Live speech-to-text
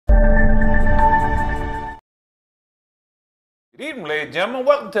evening, ladies and gentlemen.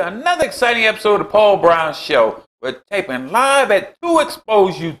 Welcome to another exciting episode of the Paul Brown Show. We're taping live at 2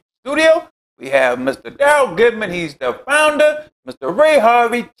 Expose You Studio. We have Mr. Darryl Goodman. He's the founder. Mr. Ray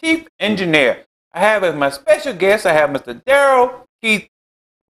Harvey, chief engineer. I have as my special guest, I have Mr. Darryl Keith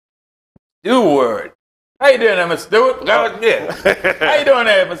Steward. How you doing there, Mr. Stewart? How you doing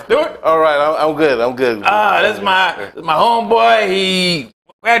there, Mr. Stewart? All right, I'm good. This is my homeboy. He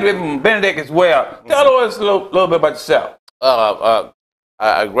graduated from Benedict as well. Tell us a little bit about yourself.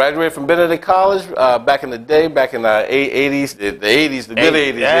 I graduated from Benedict College back in the day, back in the 80s, the 80s, the good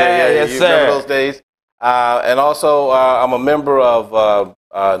 80s. Yes, you sir. remember those days. And also, I'm a member of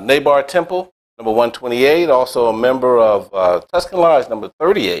Nabbar Temple, number 128. Also a member of Tuscan Lodge, number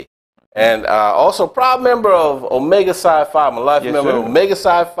 38. And also proud member of Omega Psi Phi. I'm a life member of Omega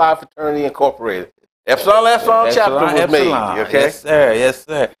Psi Phi Fraternity Incorporated. Epsilon chapter was made. Okay? Yes, sir. Yes,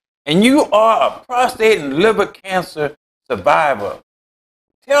 sir. And you are a prostate and liver cancer survivor.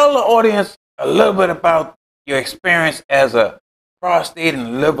 Tell the audience a little bit about your experience as a prostate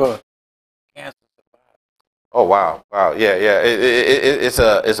and liver cancer survivor. Oh wow! Yeah. It's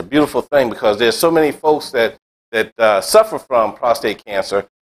a beautiful thing because there's so many folks that suffer from prostate cancer.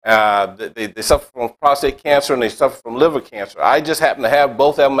 They suffer from prostate cancer and they suffer from liver cancer. I just happen to have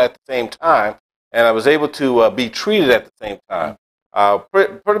both of them at the same time, and I was able to be treated at the same time.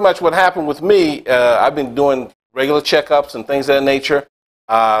 Pretty much what happened with me, I've been doing regular checkups and things of that nature,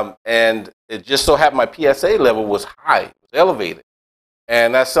 and it just so happened my PSA level was high, it was elevated.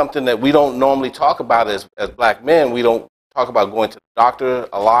 And that's something that we don't normally talk about as black men. We don't talk about going to the doctor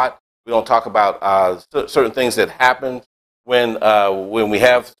a lot. We don't talk about certain things that happen when we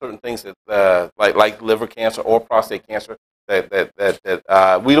have certain things that like liver cancer or prostate cancer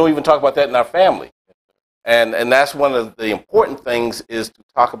that we don't even talk about that in our family. And that's one of the important things is to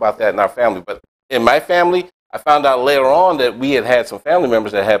talk about that in our family. But in my family, I found out later on that we had some family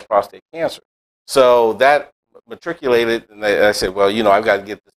members that had prostate cancer. So that matriculated, and I said, well, I've got to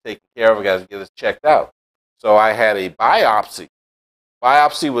get this taken care of. I've got to get this checked out. So I had a biopsy.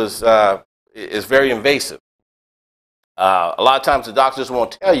 Biopsy is very invasive. A lot of times the doctors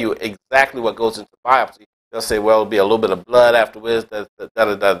won't tell you exactly what goes into the biopsy. They'll say, well, it'll be a little bit of blood afterwards,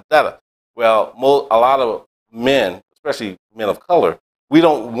 da-da-da-da-da. Well, a lot of men, especially men of color, we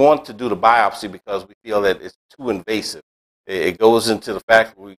don't want to do the biopsy because we feel that it's too invasive. It goes into the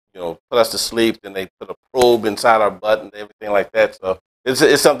fact that we, put us to sleep, then they put a probe inside our butt and everything like that. So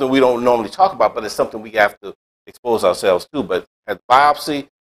it's something we don't normally talk about, but it's something we have to expose ourselves to. But at the biopsy,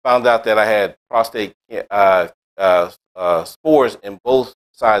 found out that I had prostate spores in both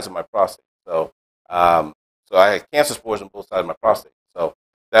sides of my prostate. So I had cancer spores in both sides of my prostate. So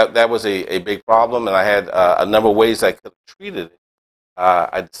that was a big problem, and I had a number of ways I could have treated it.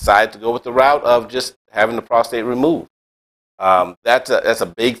 I decided to go with the route of just having the prostate removed. That's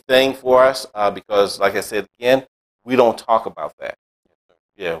a big thing for us because, like I said again, we don't talk about that.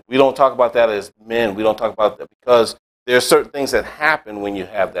 Yeah, we don't talk about that as men. We don't talk about that because there are certain things that happen when you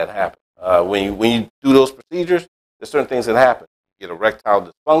have that happen. When you do those procedures, there's certain things that happen. You get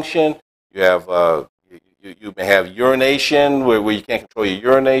erectile dysfunction. You have you may have urination where you can't control your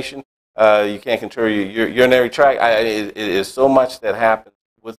urination. You can't control your urinary tract. It is so much that happens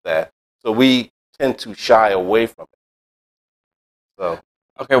with that. So we tend to shy away from it. So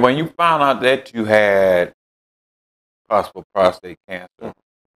okay, when you found out that you had possible prostate cancer,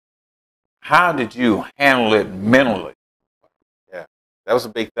 how did you handle it mentally? Yeah, that was a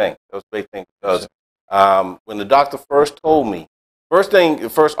big thing. Because when the doctor first told me, the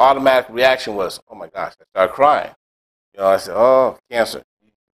first automatic reaction was, oh my gosh, I started crying. I said, oh, cancer.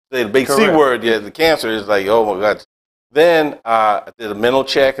 Say the big C word, yeah, the cancer is like, oh my God. Then I did a mental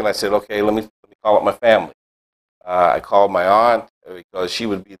check and I said, okay, let me call up my family. I called my aunt because she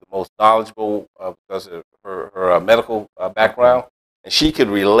would be the most knowledgeable because of her medical background, and she could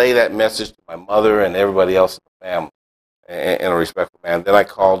relay that message to my mother and everybody else in the family in a respectful manner. Then I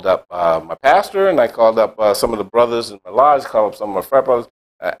called up my pastor, and I called up some of the brothers in my lodge, called up some of my frat brothers,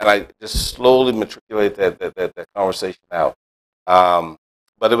 and I just slowly matriculated that conversation out.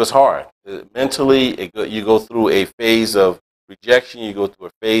 But it was hard. Mentally, you go through a phase of rejection, you go through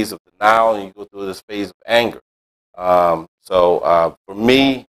a phase of denial, and you go through this phase of anger. So for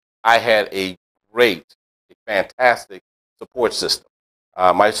me, I had a fantastic support system.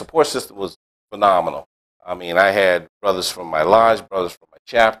 My support system was phenomenal. I mean, I had brothers from my lodge, brothers from my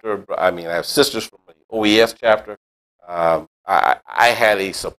chapter. I have sisters from the OES chapter. I had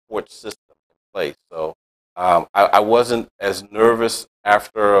a support system in place. So I wasn't as nervous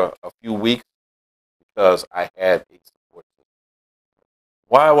after a few weeks because I had a support system.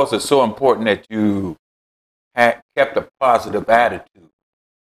 Why was it so important that you kept kept a positive attitude,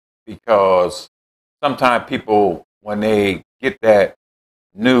 because sometimes people, when they get that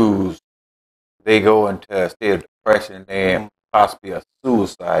news, they go into a state of depression and possibly a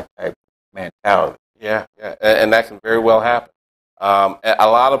suicide type mentality. Yeah, yeah, and that can very well happen. A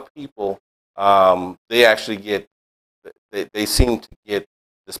lot of people, they actually get, they seem to get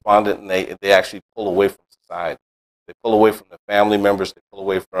despondent, and they actually pull away from society. They pull away from their family members. They pull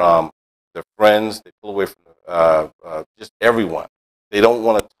away from their friends. They pull away from just everyone. They don't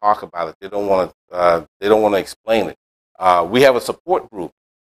want to talk about it. They don't want to. They don't want to explain it. We have a support group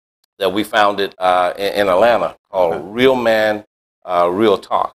that we founded in Atlanta called Real Man, Real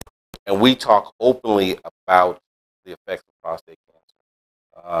Talk, and we talk openly about the effects of prostate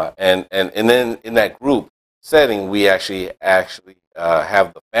cancer. And then in that group setting, we actually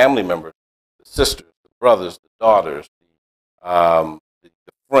have the family members, the sisters, the brothers, the daughters, the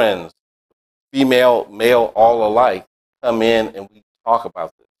friends, female, male, all alike, come in and we talk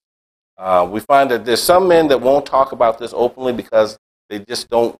about this. We find that there's some men that won't talk about this openly because they just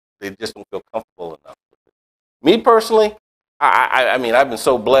don't feel comfortable enough with it. Me personally, I mean, I've been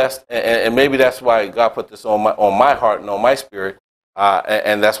so blessed, and maybe that's why God put this on my heart and on my spirit,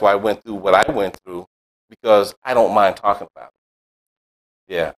 and that's why I went through what I went through, because I don't mind talking about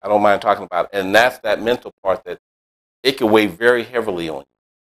it. Yeah, I don't mind talking about it, and that's that mental part that it can weigh very heavily on you.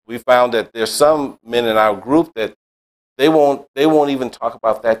 We found that there's some men in our group that they won't even talk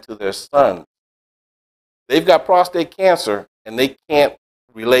about that to their sons. They've got prostate cancer, and they can't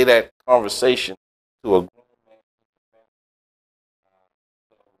relay that conversation to a grown man.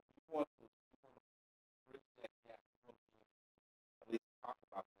 So we want to bridge that gap. We want to at least talk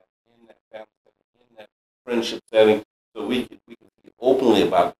about that in that family setting, in that friendship setting, so we can be openly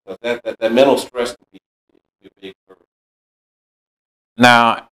about it, because that mental stress can be a big burden.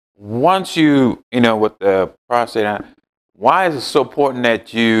 Now, once you know, with the prostate, why is it so important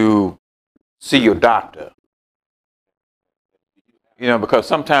that you see your doctor? You know, because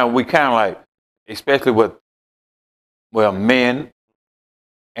sometimes we kind of like, especially with, well, men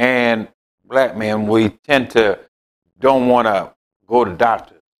and black men, we tend to don't want to go to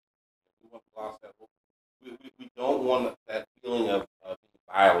doctors. We don't want that feeling of being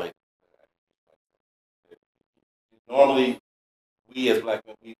violated. Normally, we as black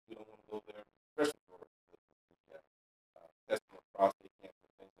men, we don't want to go there, especially for testing of prostate cancer.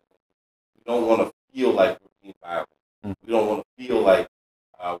 We don't want to feel like we're being violated. We don't want to feel like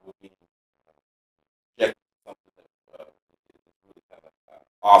we're being rejected, something that is really kind of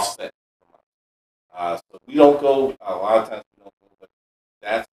offset from us. So we don't go, a lot of times we don't go, but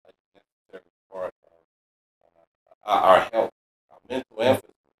that's a necessary part of our health, our mental and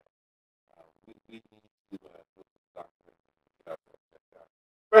physical. We need to go to the doctor and get ourselves checked out.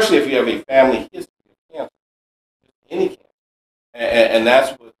 Especially if you have a family history of cancer, any cancer. And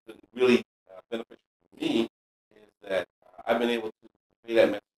that's what's been really beneficial for me, is that I've been able to pay that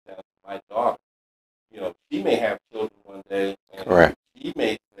message down to my daughter. You know, she may have children one day, and she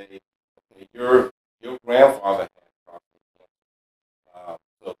may say, okay, your grandfather had prostate cancer.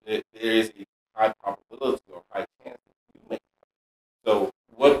 So there is a high probability or high chance that you may have. So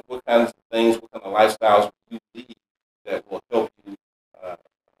what kinds of things, what kind of lifestyles do you lead that will help you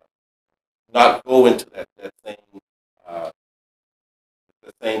not go into that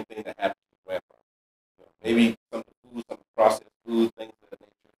same thing that happened to your grandfather? You know, maybe some food, some processed food, things of that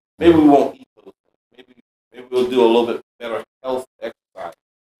nature. Maybe we won't eat those things. Maybe we'll do a little bit better health exercise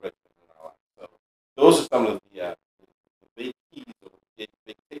regimen in our life. So those are some of the big keys or big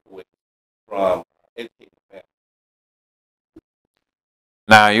takeaways from educating the family.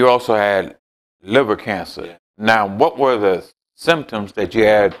 Now, you also had liver cancer. Yeah. Now, what were the symptoms that you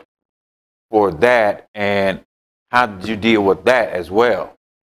had for that, and how did you deal with that as well?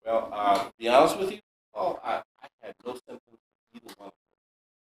 Well, to be honest with you, I had no symptoms either one.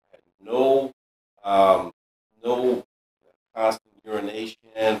 I had no constant urination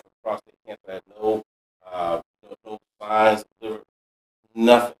for prostate cancer. I had no signs of liver,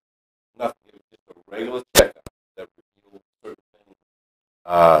 nothing. It was just a regular checkup that revealed certain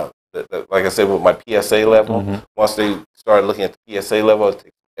things. Like I said, with my PSA level, once they started looking at the PSA level,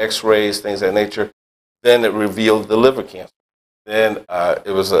 X-rays, things of that nature, then it revealed the liver cancer. Then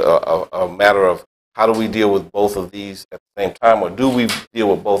it was a matter of how do we deal with both of these at the same time, or do we deal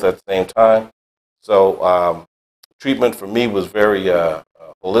with both at the same time? So treatment for me was very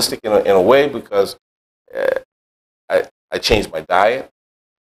holistic in a way, because I changed my diet.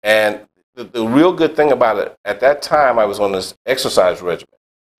 And the real good thing about it, at that time I was on this exercise regimen.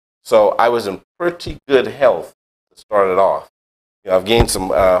 So I was in pretty good health to start it off. You know, I've gained some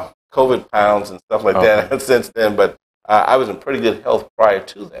COVID pounds and stuff like that since then, but I was in pretty good health prior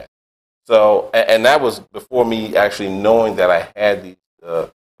to that. So, and that was before me actually knowing that I had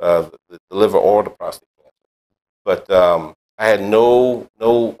the liver or the prostate cancer. But I had no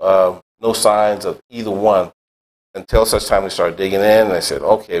signs of either one until such time we started digging in. And I said,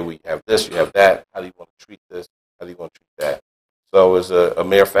 okay, we have this, you have that. How do you want to treat this? How do you want to treat that? So it was a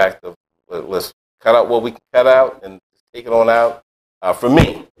mere fact of let's cut out what we can cut out and take it on out. For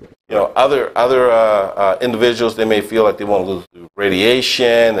me, other individuals, they may feel like they want to lose through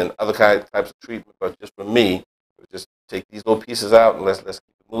radiation and other types of treatment, but just for me, just take these little pieces out and let's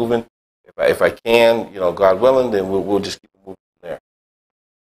keep it moving. If I can, God willing, then we'll just keep it moving from there.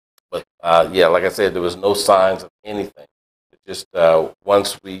 But yeah, like I said, there was no signs of anything. It just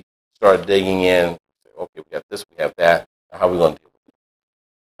once we started digging in, okay, we got this, we have that. How are we going to deal with it?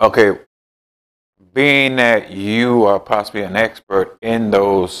 Okay. Being that you are possibly an expert in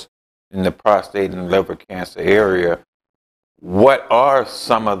the prostate and liver cancer area, what are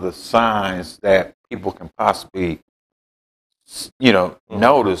some of the signs that people can possibly,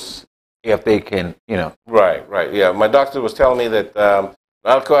 notice if they can, Right. Yeah, my doctor was telling me that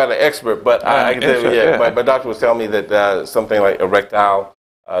I'm quite an expert, but I can tell you, yeah. My doctor was telling me that something like erectile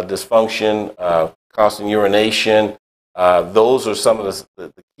dysfunction, constant urination. Those are some of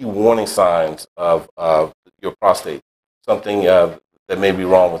the key warning signs of your prostate, something that may be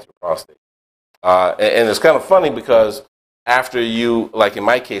wrong with your prostate. And it's kind of funny because after like in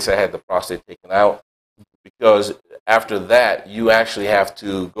my case, I had the prostate taken out, because after that, you actually have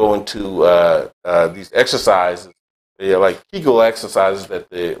to go into these exercises, like Kegel exercises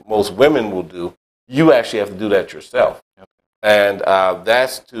that most women will do. You actually have to do that yourself. And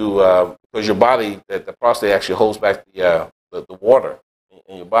that's because your body, that the prostate actually holds back the water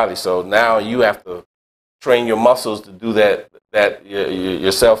in your body. So now you have to train your muscles to do that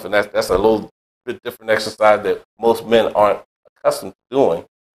yourself, and that's a little bit different exercise that most men aren't accustomed to doing.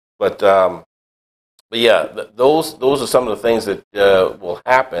 But yeah, those are some of the things that will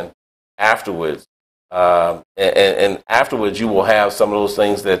happen afterwards. And afterwards, you will have some of those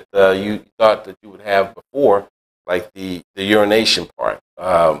things that you thought that you would have before, like the urination part,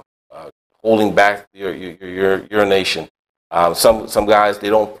 holding back your urination. Some guys, they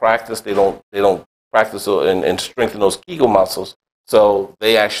don't practice and strengthen those Kegel muscles, so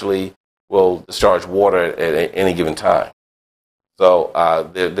they actually will discharge water at any given time. So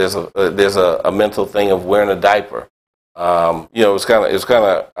there's a mental thing of wearing a diaper. It's kind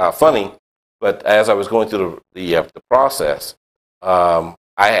of funny, but as I was going through the process, I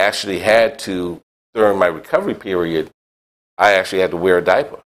actually had to, during my recovery period, I actually had to wear a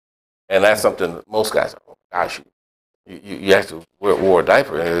diaper. And that's something that most guys are, oh gosh, you have to wear a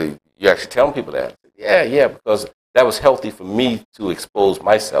diaper. You actually telling people that. Yeah, because that was healthy for me to expose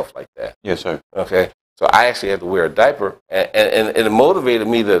myself like that. Yes, sir. Okay. So I actually had to wear a diaper, and it motivated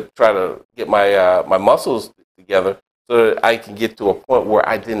me to try to get my muscles together so that I can get to a point where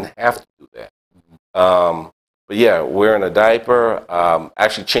I didn't have to do that. But yeah, wearing a diaper,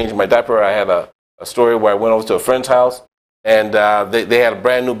 actually changing my diaper. I had a story where I went over to a friend's house, and they had a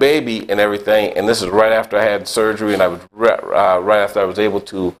brand new baby and everything. And this is right after I had surgery, and I was right after I was able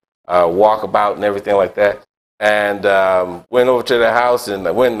to walk about and everything like that. And went over to their house, and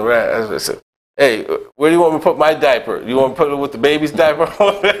I went around. I said, "Hey, where do you want me to put my diaper? You want me to put it with the baby's diaper?"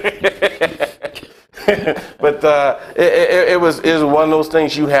 But it was one of those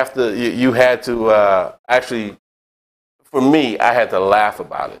things you had to actually. For me, I had to laugh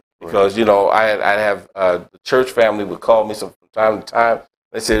about it because I'd have the church family would call me from time to time.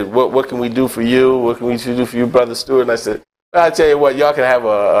 They said, "What can we do for you? What can we do for you, Brother Stewart?" And I said, "I tell you what, y'all can have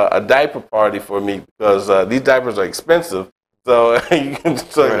a diaper party for me because these diapers are expensive, so you can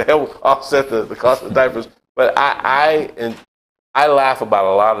help offset the cost of the diapers." But I laugh about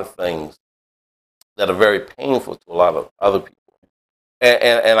a lot of things that are very painful to a lot of other people.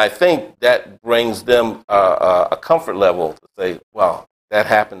 And I think that brings them a comfort level to say, well, that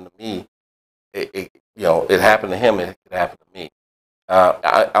happened to me. It happened to him. It could happen to me.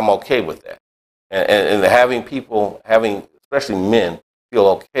 I'm okay with that. And having people, especially men, feel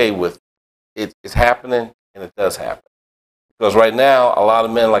okay with it's happening, and it does happen. Because right now, a lot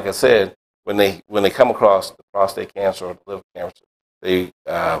of men, like I said, when they come across the prostate cancer or the liver cancer, they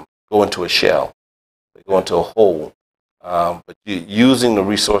go into a shell. They go into a hole. But using the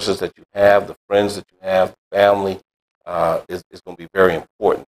resources that you have, the friends that you have, the family, is going to be very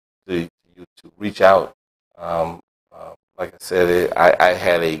important to you to reach out. Like I said, I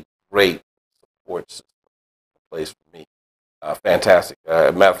had a great support system in place for me. Fantastic.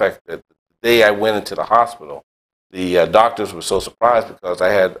 Matter of fact, the day I went into the hospital, the doctors were so surprised because I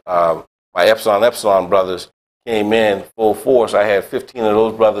had my Epsilon brothers came in full force, I had 15 of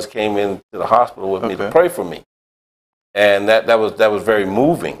those brothers came into the hospital with me to pray for me, and that was very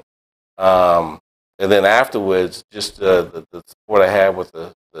moving. And then afterwards, just the support I had with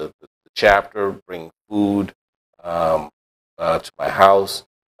the chapter, bring food to my house,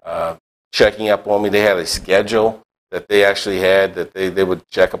 checking up on me. They had a schedule that they actually had that they would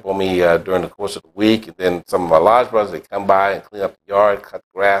check up on me during the course of the week. And then some of my lodge brothers, they come by and clean up the yard, cut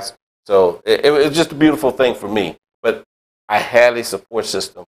the grass. So it was just a beautiful thing for me. But I had a support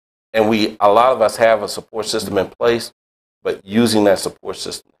system, and a lot of us have a support system in place, but using that support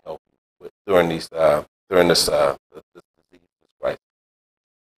system to help during this crisis.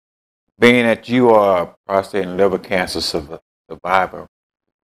 Being that you are a prostate and liver cancer survivor,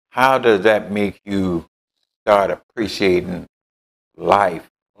 how does that make you start appreciating life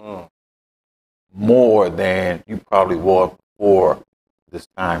more than you probably were before this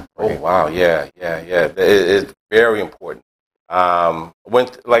time frame? Oh wow, yeah. It's very important.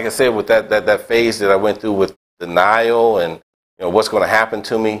 Like I said, with that phase that I went through with denial and what's going to happen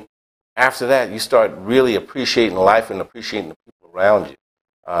to me. After that, you start really appreciating life and appreciating the people around you,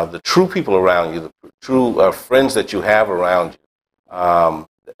 the true people around you, the true friends that you have around you.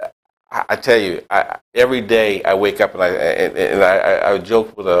 I tell you, every day I wake up and I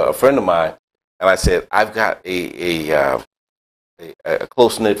joke with a friend of mine, and I said, I've got a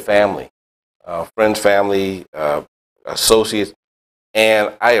close-knit family, friends, family, associates,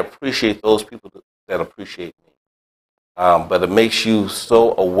 and I appreciate those people that appreciate me. But it makes you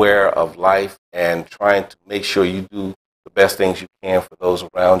so aware of life and trying to make sure you do the best things you can for those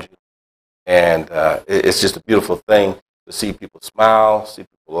around you. And it's just a beautiful thing to see people smile, see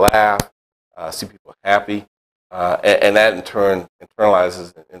people laugh, see people happy. And that in turn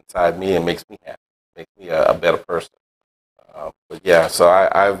internalizes inside me and makes me happy, makes me a better person. But yeah, so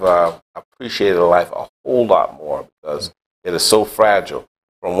I've appreciated life a whole lot more because it is so fragile.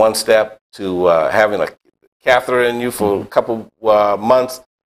 From one step to having a catheter in you for a couple months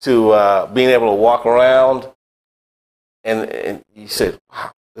to being able to walk around, and you said,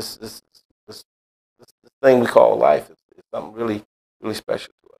 "Wow, this thing we call life is something really, really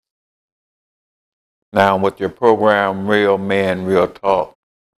special to us." Now, with your program, Real Men, Real Talk,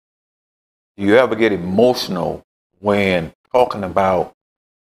 do you ever get emotional when talking about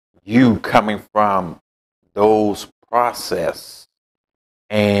you coming from those process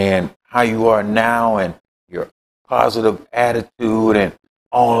and how you are now and your positive attitude and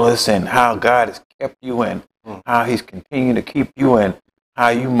all this and how God has kept you and how he's continuing to keep you and how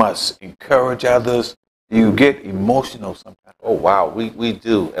you must encourage others? Do you get emotional sometimes? Oh, wow. We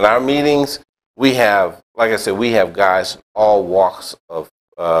do. In our meetings, we have, like I said, we have guys all walks of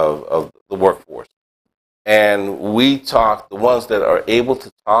the workforce. And we talk, the ones that are able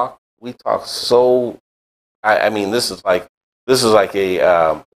to talk, we talk so, I mean, this is like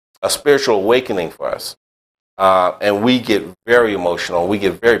a spiritual awakening for us. And we get very emotional. We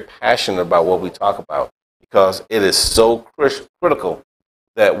get very passionate about what we talk about because it is so critical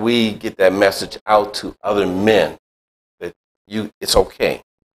that we get that message out to other men that it's okay.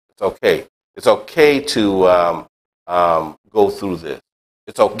 It's okay. It's okay to go through this.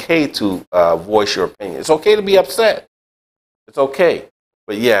 It's okay to voice your opinion. It's okay to be upset. It's okay.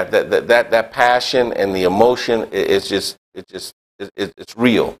 But yeah, that passion and the emotion, it's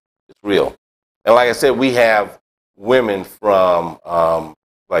real. It's real. And like I said, we have women from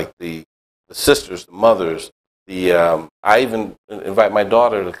like the sisters, the mothers. I even invite my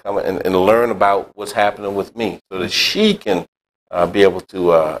daughter to come and learn about what's happening with me, so that she can be able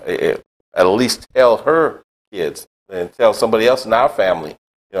to at least tell her kids and tell somebody else in our family,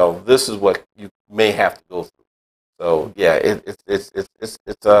 this is what you may have to go through. So yeah,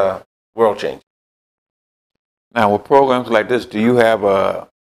 it's world changing. Now, with programs like this, do you have a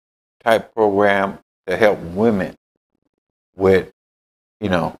type program to help women with,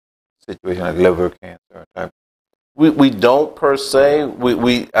 situations like liver cancer type? We don't per se.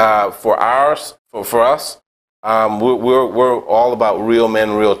 For us, we're all about real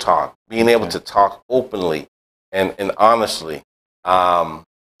men, real talk. Being able to talk openly and honestly.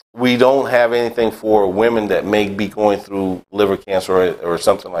 We don't have anything for women that may be going through liver cancer or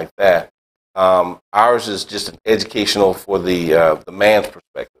something like that. Ours is just an educational for the man's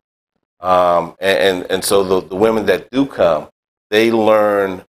perspective. And so the women that do come, they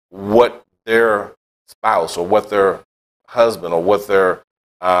learn what their spouse or what their husband or what their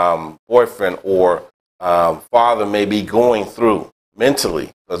boyfriend or father may be going through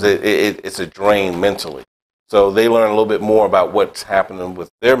mentally, because it's a drain mentally. So they learn a little bit more about what's happening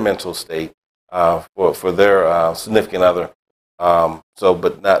with their mental state for their significant other.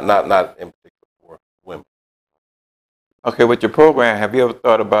 But not in particular for women. Okay, with your program, have you ever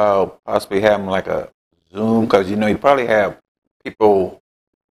thought about possibly having like a Zoom? Because you probably have people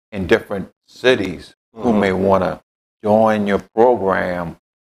in different cities who may want to join your program.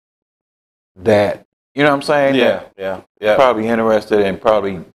 That you know what I'm saying? Yeah. Probably interested in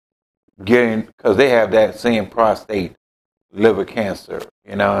probably getting because they have that same prostate liver cancer.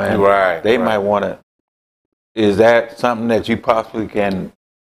 And they might want to. Is that something that you possibly can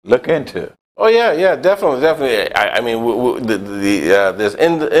look into? Oh yeah, definitely. I mean, there's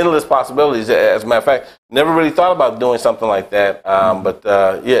endless possibilities. As a matter of fact, never really thought about doing something like that. But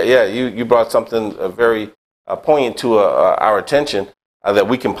you brought something very poignant to our attention that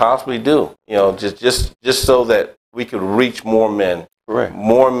we can possibly do. Just so that we could reach more men. Correct.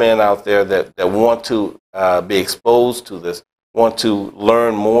 More men out there that want to be exposed to this, want to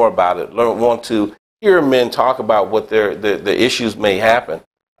learn more about it, want to hear men talk about what the issues may happen.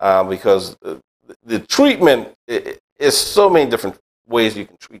 Because the treatment is so many different ways you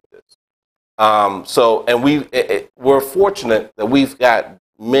can treat this. We're fortunate that we've got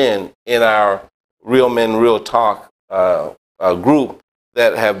men in our Real Men Real Talk group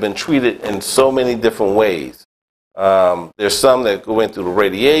that have been treated in so many different ways. There's some that go in through the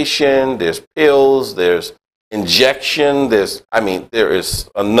radiation. There's pills. There's injection. There is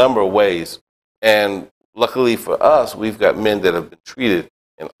a number of ways. And luckily for us, we've got men that have been treated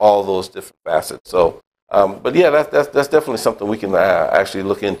in all those different facets. So, but yeah, that's definitely something we can actually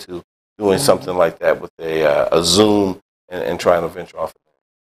look into doing something like that with a Zoom and trying to venture off.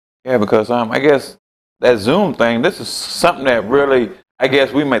 Yeah, because I guess that Zoom thing, this is something that really, I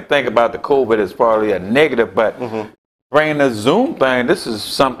guess we might think about the COVID as probably a negative, but bringing the Zoom thing, this is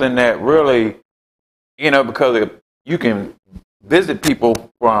something that really, because you can visit people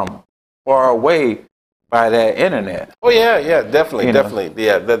from far away by that internet. Oh yeah, definitely.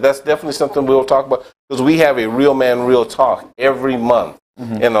 Yeah, that's definitely something we'll talk about because we have a Real Man Real Talk every month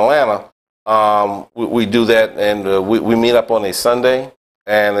in Atlanta. We do that, and we meet up on a Sunday,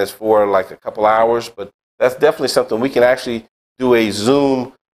 and it's for like a couple hours. But that's definitely something we can actually do a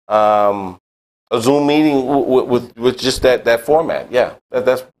Zoom meeting with just that format. Yeah,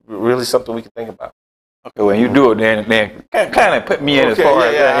 that's really something we can think about. Okay, when you do it, then kind of put me in as far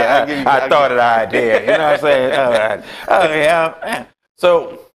as I thought of the idea. You know what I'm saying? All right. Oh, yeah.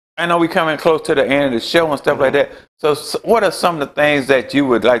 So I know we're coming close to the end of the show and stuff like that. So what are some of the things that you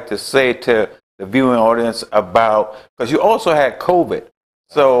would like to say to the viewing audience about, because you also had COVID.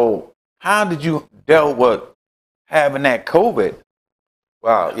 So how did you deal with having that COVID?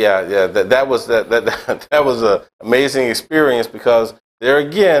 Wow, yeah. That was an amazing experience because there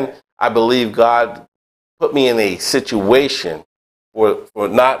again, I believe God put me in a situation for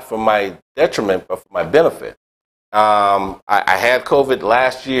not for my detriment, but for my benefit. I had COVID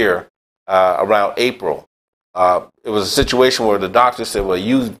last year around April. It was a situation where the doctor said, well,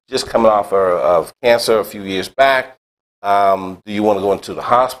 you just coming off of cancer a few years back. Do you want to go into the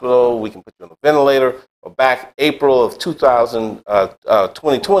hospital? We can put you on a ventilator. Well, back April of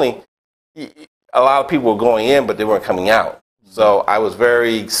 2020, a lot of people were going in, but they weren't coming out. So I was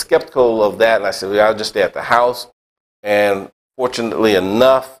very skeptical of that, and I said, well, I'll just stay at the house. And fortunately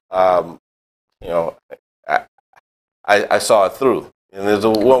enough, I saw it through. And there's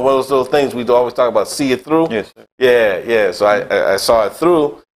one of those little things we always talk about, see it through. Yes, sir. Yeah. So I saw it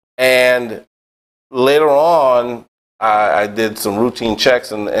through. And later on, I did some routine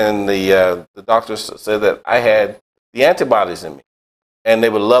checks, and the doctors said that I had the antibodies in me. And they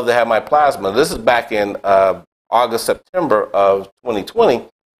would love to have my plasma. This is back in August, September of 2020.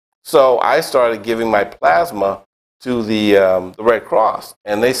 So I started giving my plasma to the Red Cross,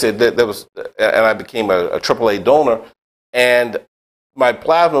 and they said that there was, and I became a AAA donor, and my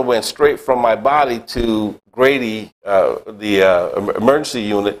plasma went straight from my body to Grady, the emergency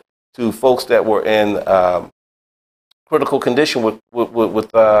unit, to folks that were in critical condition with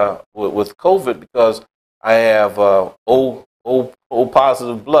COVID because I have O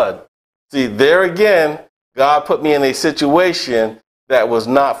positive blood. See, there again, God put me in a situation that was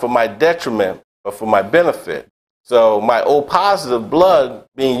not for my detriment, but for my benefit. So my O positive blood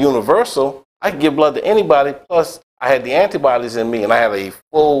being universal, I could give blood to anybody. Plus, I had the antibodies in me, and I had a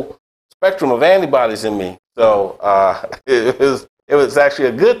full spectrum of antibodies in me. So it was actually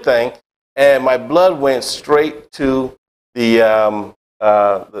a good thing. And my blood went straight to the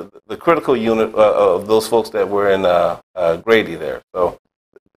critical unit of those folks that were in Grady there. So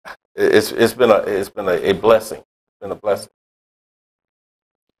it's been a blessing. It's been a blessing.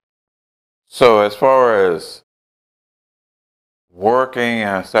 So as far as working,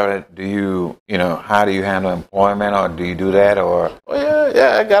 so do you, how do you handle employment, or do you do that, or? Well,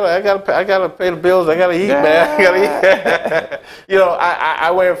 yeah, I gotta pay the bills. I gotta eat, man. I gotta eat.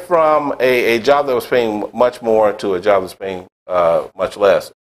 I went from a job that was paying much more to a job that's paying much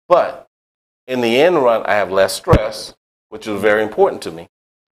less. But in the end run, I have less stress, which is very important to me.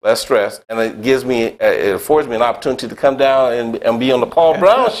 Less stress, and it affords me an opportunity to come down and be on the Paul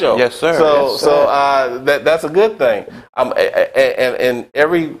Brown Show. Yes, sir. So that's a good thing. And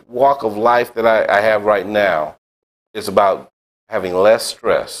every walk of life that I have right now is about having less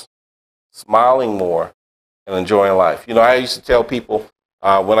stress, smiling more, and enjoying life. I used to tell people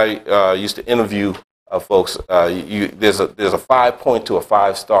when I used to interview folks, there's a 5-point to a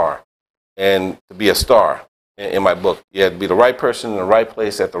 5-star, and to be a star. In my book, you had to be the right person in the right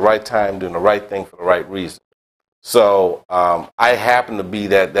place at the right time, doing the right thing for the right reason. So I happened to be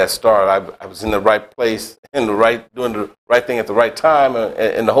that star. I was in the right place, doing the right thing at the right time,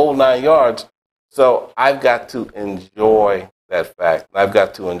 and the whole 9 yards. So I've got to enjoy that fact. I've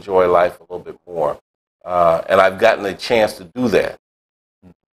got to enjoy life a little bit more, and I've gotten a chance to do that.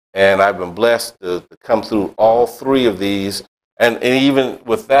 And I've been blessed to come through all 3 of these. And even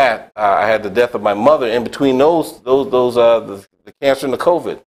with that, I had the death of my mother in between the cancer and the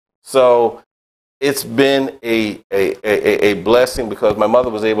COVID. So it's been a blessing, because my mother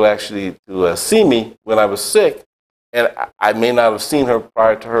was able actually to see me when I was sick, and I may not have seen her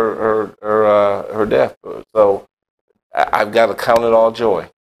prior to her death. So I've got to count it all joy.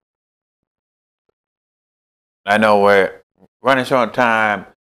 I know we're running short on time.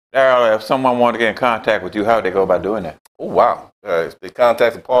 Darryl, if someone wanted to get in contact with you, how would they go about doing that? Oh, wow. If they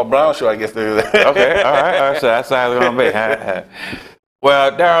contact the Paul Brown Show, I guess they do that. Okay, all right. So that's how it's going to be.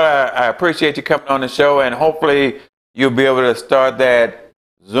 Well, Darryl, I appreciate you coming on the show, and hopefully you'll be able to start that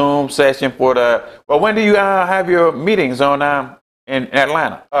Zoom session for when do you have your meetings on in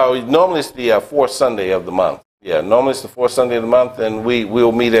Atlanta? Normally it's the fourth Sunday of the month. Yeah, normally it's the fourth Sunday of the month, and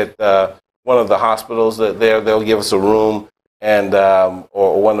we'll meet at one of the hospitals. They'll give us a room. And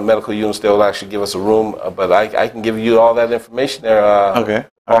or one of the medical units, they'll actually give us a room. But I can give you all that information there. Okay.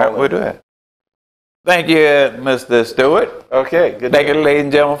 All right, we'll do that. Thank you, Mr. Steward. Okay. Good. Thank you, ladies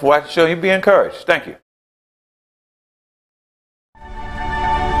and gentlemen, for watching the show. You be encouraged. Thank you.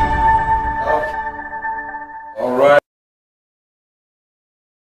 All right.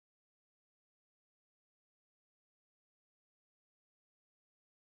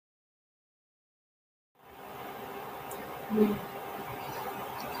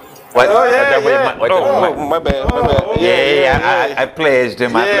 What? Oh, yeah, yeah. My bad. Yeah, I pledged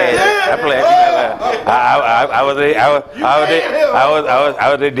him. I pledged. I was the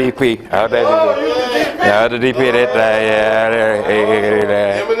DP. I was the DP at that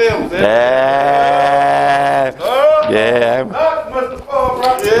time. Yeah. Mr. Paul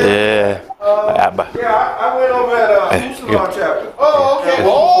Brown. Yeah. I went over at Tuscan chapter. Oh, okay.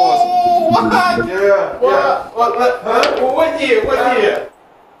 Oh, what? Yeah. What year?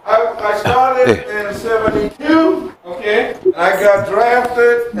 I started in 72. Okay. I got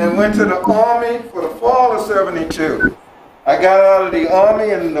drafted and went to the Army for the fall of 72. I got out of the Army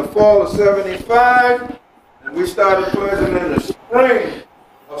in the fall of 75, and we started pledging in the spring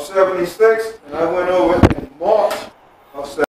of 76, and I went over in March